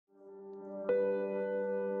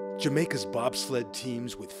Jamaica's bobsled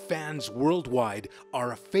teams with fans worldwide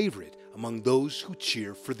are a favorite among those who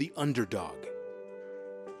cheer for the underdog.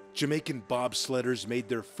 Jamaican bobsledders made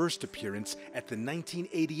their first appearance at the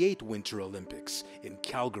 1988 Winter Olympics in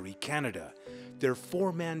Calgary, Canada. Their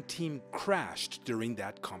four-man team crashed during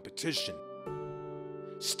that competition.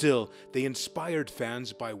 Still, they inspired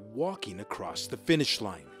fans by walking across the finish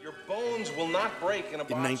line. Your bones will not break in a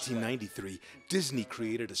bobsled. In 1993, Disney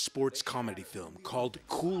created a sports comedy film called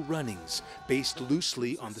Cool Runnings, based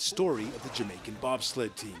loosely on the story of the Jamaican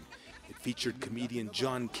bobsled team. It featured comedian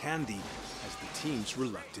John Candy as the team's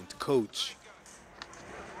reluctant coach.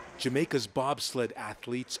 Jamaica's bobsled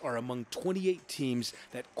athletes are among 28 teams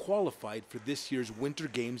that qualified for this year's Winter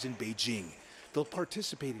Games in Beijing. They'll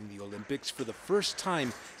participate in the Olympics for the first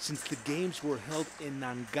time since the Games were held in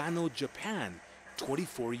Nagano, Japan,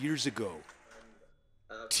 24 years ago.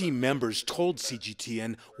 Team members told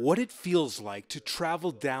CGTN what it feels like to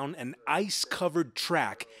travel down an ice-covered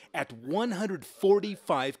track at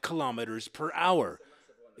 145 kilometers per hour,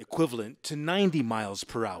 equivalent to 90 miles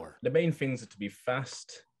per hour. The main things are to be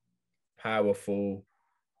fast, powerful,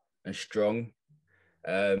 and strong.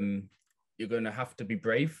 You're going to have to be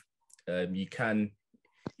brave. You've got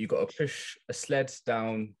to push a sled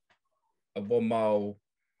down a 1 mile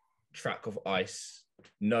track of ice,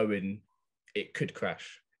 knowing it could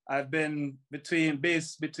crash. I've been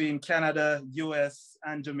based between Canada, US,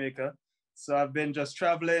 and Jamaica. So I've been just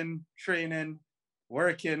traveling, training,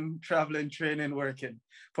 working, traveling, training, working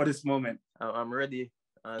for this moment. I'm ready,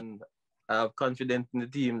 and I have confidence in the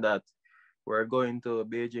team that we're going to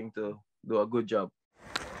Beijing to do a good job.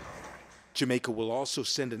 Jamaica will also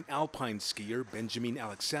send an alpine skier, Benjamin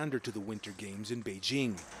Alexander, to the Winter Games in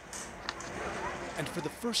Beijing. And for the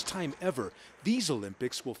first time ever, these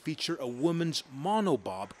Olympics will feature a women's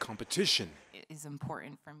monobob competition. It is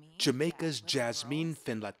important for me. Jamaica's Jasmine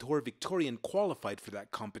Fenlator-Victorian qualified for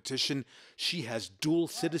that competition. She has dual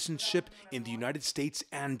citizenship in the United States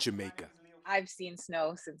and Jamaica. I've seen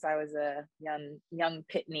snow since I was a young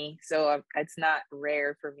pitney, so it's not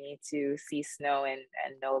rare for me to see snow and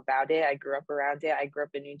know about it. I grew up around it. I grew up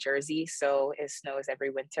in New Jersey, so it snows every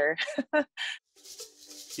winter.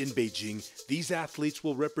 In Beijing, these athletes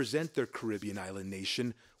will represent their Caribbean island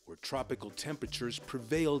nation, where tropical temperatures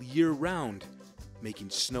prevail year-round, making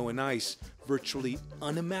snow and ice virtually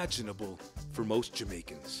unimaginable for most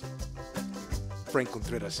Jamaicans. Franc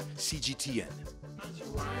Contreras, CGTN.